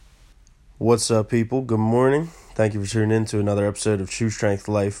What's up, people? Good morning. Thank you for tuning in to another episode of True Strength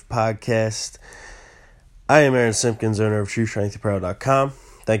Life podcast. I am Aaron Simpkins, owner of TrueStrengthApparel.com.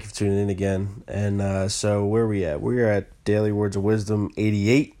 Thank you for tuning in again. And so where are we at? We're at Daily Words of Wisdom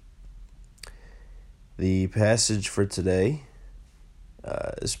 88. The passage for today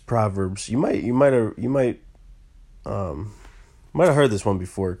is Proverbs. You might have heard this one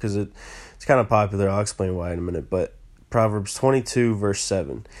before because it's kind of popular. I'll explain why in a minute. But Proverbs 22 verse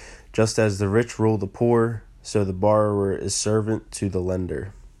 7. Just as the rich rule the poor, so the borrower is servant to the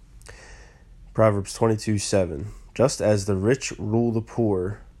lender. Proverbs 22:7. Just as the rich rule the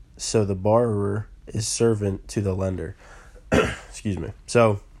poor, so the borrower is servant to the lender. Excuse me.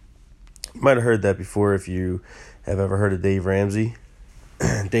 So, you might have heard that before if you have ever heard of Dave Ramsey.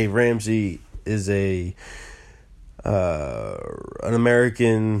 Dave Ramsey is an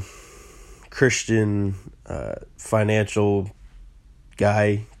American Christian financial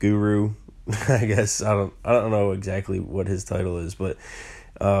guy, guru, I guess. I don't know exactly what his title is, but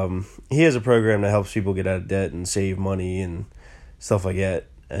he has a program that helps people get out of debt and save money and stuff like that.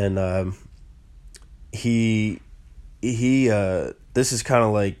 And he this is kind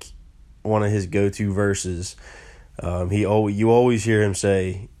of like one of his go-to verses. You always hear him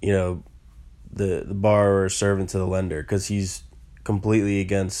say, the borrower is servant to the lender, because he's completely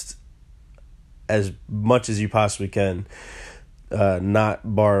against, as much as you possibly can, not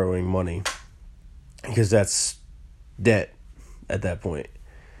borrowing money, because that's debt at that point.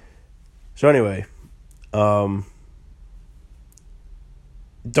 So anyway, don't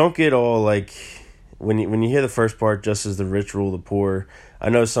get all like when you hear the first part, just as the rich rule the poor. I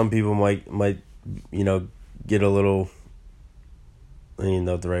know some people might get a little, I don't even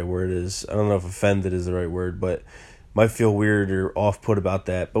know what the right word is. I don't know if offended is the right word, but might feel weird or off-put about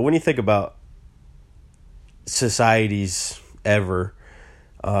that. But when you think about societies ever,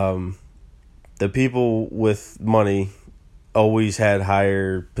 the people with money always had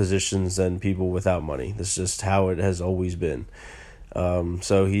higher positions than people without money. That's just how it has always been.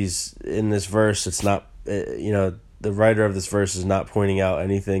 So he's in this verse. It's not, the writer of this verse is not pointing out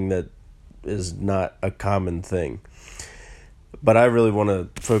anything that is not a common thing. But I really want to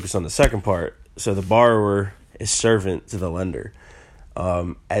focus on the second part. So the borrower is servant to the lender.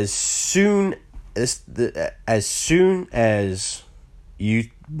 As soon as you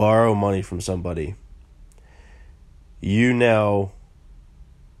borrow money from somebody, you now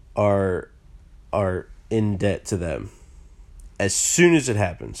are in debt to them. As soon as it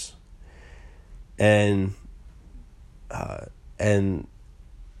happens, and that's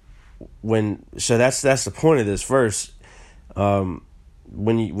the point of this verse.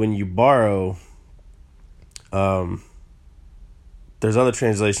 When you borrow, there's other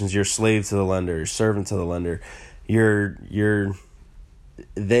translations. You're slave to the lender, you're servant to the lender.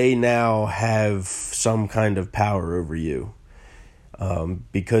 They now have some kind of power over you,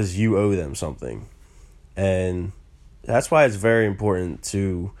 because you owe them something, and that's why it's very important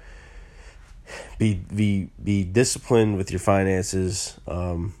to be disciplined with your finances.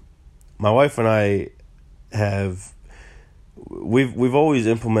 My wife and I we've always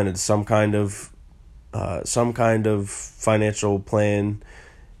implemented some kind of financial plan.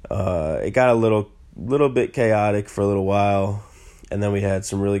 It got a little bit chaotic for a little while, and then we had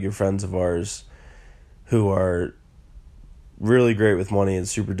some really good friends of ours who are really great with money and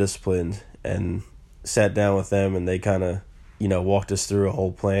super disciplined, and sat down with them, and they kind of walked us through a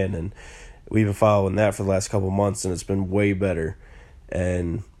whole plan, and we've been following that for the last couple months, and it's been way better.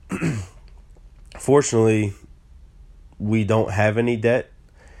 And fortunately, we don't have any debt,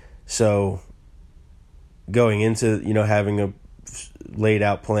 so going into having a laid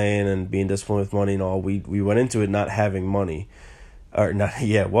out plan and being disciplined with money and all, we went into it not having money, or not.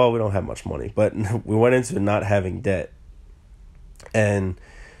 Yeah, well, we don't have much money, but we went into it not having debt, and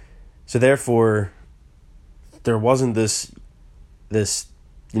so therefore there wasn't this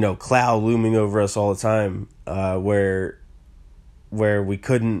cloud looming over us all the time, where we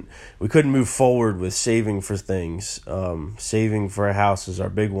couldn't move forward with saving for things. Saving for a house is our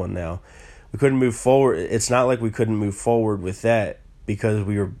big one now. We couldn't move forward. It's not like we couldn't move forward with that, because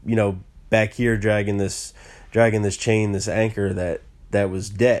we were, back here dragging this chain, this anchor that was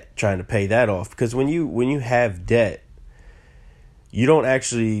debt, trying to pay that off. Because when you have debt, you don't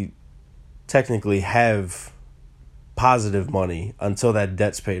actually technically have positive money until that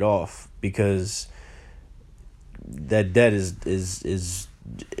debt's paid off, because that debt is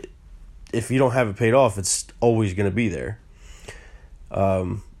if you don't have it paid off, it's always going to be there.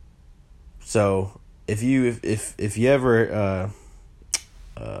 So if you ever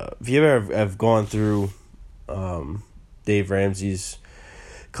have gone through Dave Ramsey's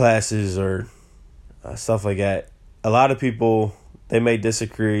classes or stuff like that. A lot of people, they may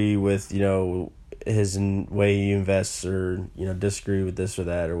disagree with, his way he invests, or, disagree with this or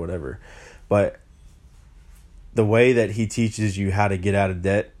that or whatever. But the way that he teaches you how to get out of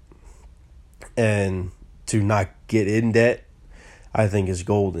debt and to not get in debt, I think is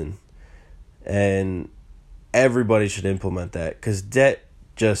golden. And everybody should implement that, because debt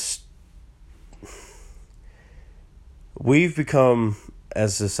just... We've become,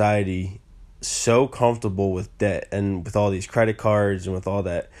 as a society, so comfortable with debt, and with all these credit cards and with all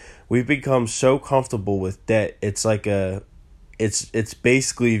that. We've become so comfortable with debt. It's like it's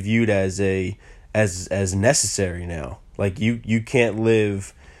basically viewed as necessary now. Like you can't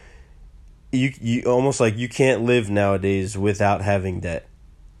live, you almost like you can't live nowadays without having debt.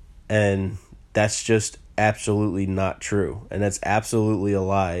 And that's just absolutely not true. And that's absolutely a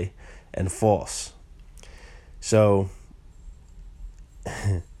lie and false. So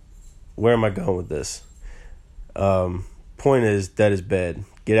where am I going with this? Point is, debt is bad.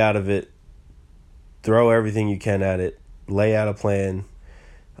 Get out of it. Throw everything you can at it. Lay out a plan.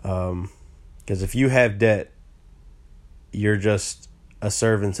 Because if you have debt, you're just a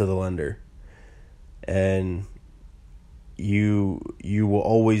servant to the lender. And you will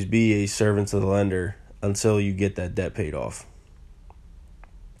always be a servant to the lender until you get that debt paid off.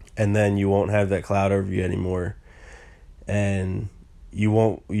 And then you won't have that cloud over you anymore. And you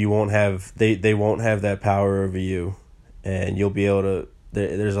won't have they won't have that power over you, and you'll be able to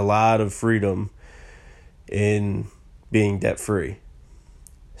there's a lot of freedom in being debt free.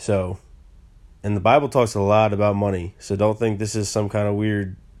 So, and the Bible talks a lot about money, so don't think this is some kind of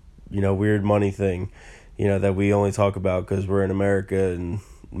weird money thing, that we only talk about because we're in America in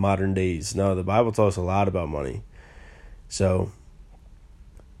modern days. No, the Bible talks a lot about money. So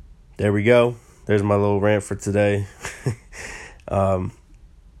there we go. There's my little rant for today.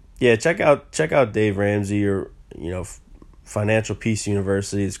 Check out Dave Ramsey, or Financial Peace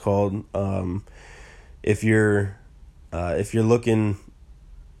University it's called. If you're looking,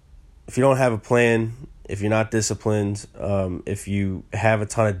 if you don't have a plan, if you're not disciplined, if you have a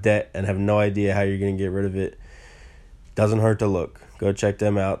ton of debt and have no idea how you're going to get rid of it, doesn't hurt to look. Go check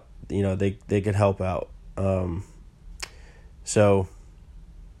them out. They could help out. So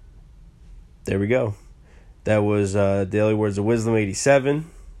there we go. That was Daily Words of Wisdom 87.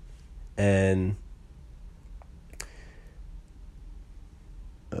 And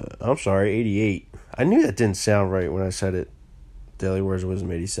I'm sorry, 88. I knew that didn't sound right when I said it. Daily Words of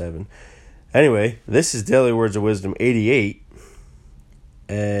Wisdom 87. Anyway, this is Daily Words of Wisdom 88.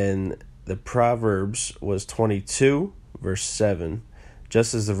 And the Proverbs was 22, verse 7.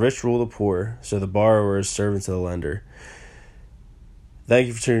 Just as the rich rule the poor, so the borrower is servant to the lender. Thank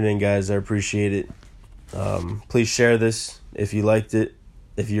you for tuning in, guys. I appreciate it. Please share this if you liked it.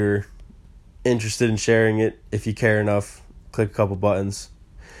 If you're interested in sharing it, if you care enough, click a couple buttons.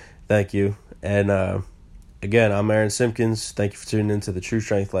 Thank you. And again, I'm Aaron Simpkins. Thank you for tuning into the True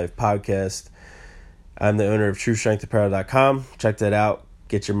Strength Life podcast. I'm the owner of TrueStrengthApparel.com. Check that out.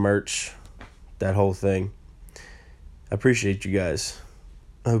 Get your merch, that whole thing. I appreciate you guys.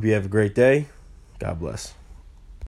 I hope you have a great day. God bless.